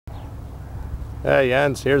Hey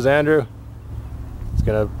Jens, here's Andrew. He's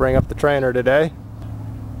gonna bring up the trainer today.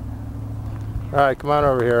 Alright, come on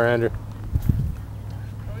over here, Andrew.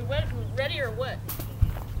 Are we ready or what?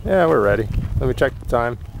 Yeah, we're ready. Let me check the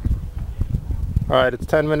time. Alright, it's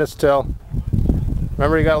 10 minutes till.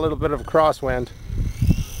 Remember, you got a little bit of a crosswind.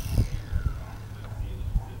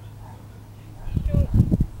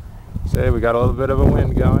 Say we got a little bit of a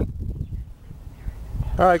wind going.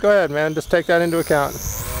 Alright, go ahead, man. Just take that into account.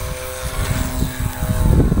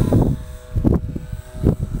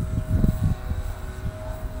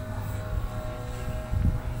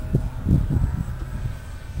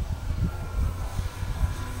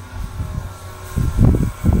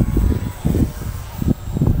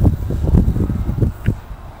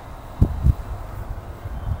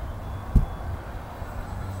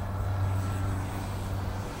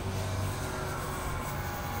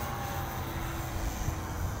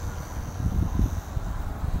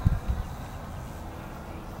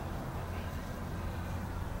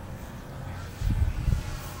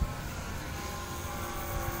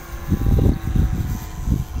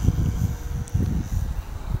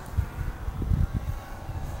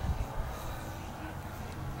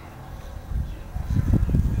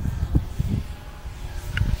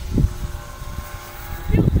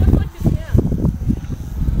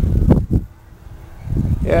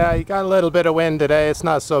 Yeah, you got a little bit of wind today. It's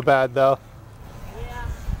not so bad though. Yeah.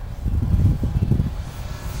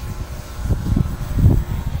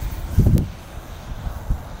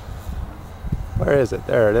 Where is it?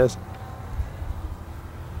 There it is.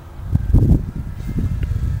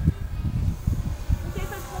 Okay,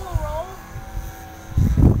 so full roll.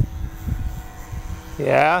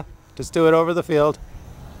 Yeah, just do it over the field.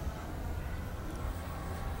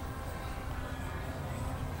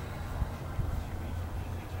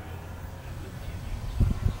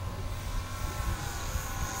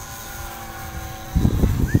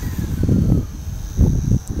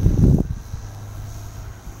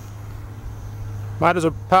 Might as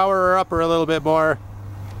well power her up a little bit more.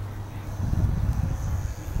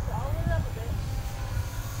 Roll it up a bit.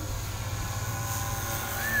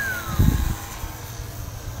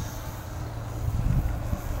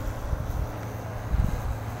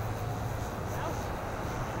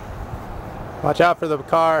 Watch out for the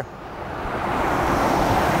car.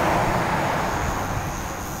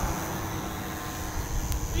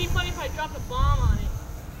 It'd be funny if I dropped a bomb on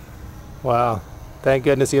it. Wow. Thank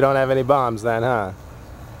goodness you don't have any bombs then, huh?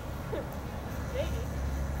 Maybe.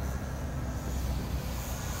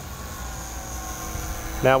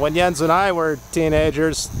 Now, when Jens and I were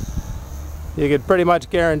teenagers, you could pretty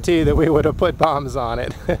much guarantee that we would have put bombs on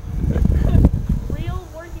it. Real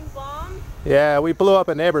working bombs? Yeah, we blew up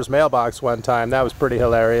a neighbor's mailbox one time. That was pretty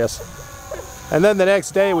hilarious. And then the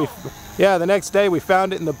next day we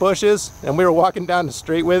found it in the bushes, and we were walking down the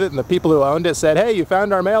street with it, and the people who owned it said, "Hey, you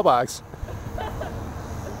found our mailbox."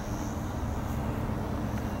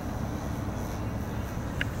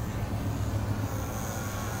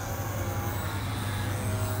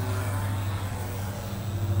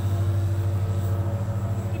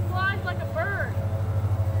 He flies like a bird.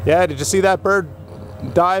 Yeah, did you see that bird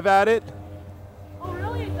dive at it? Oh,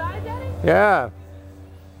 really? It dived at it? Yeah,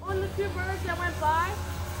 On the two birds that went by?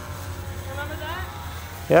 Remember that?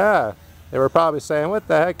 yeah. They were probably saying, "What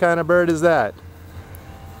the heck kind of bird is that?"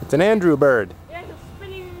 It's an Andrew bird. It has a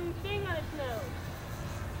spinning thing on its nose.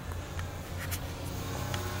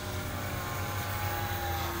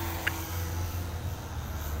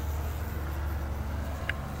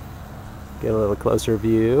 Get a little closer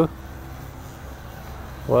view.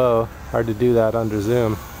 Whoa, hard to do that under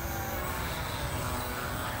zoom.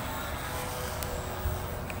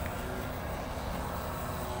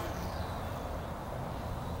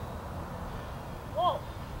 Whoa.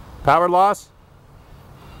 Power loss?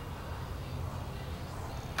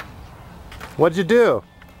 What'd you do?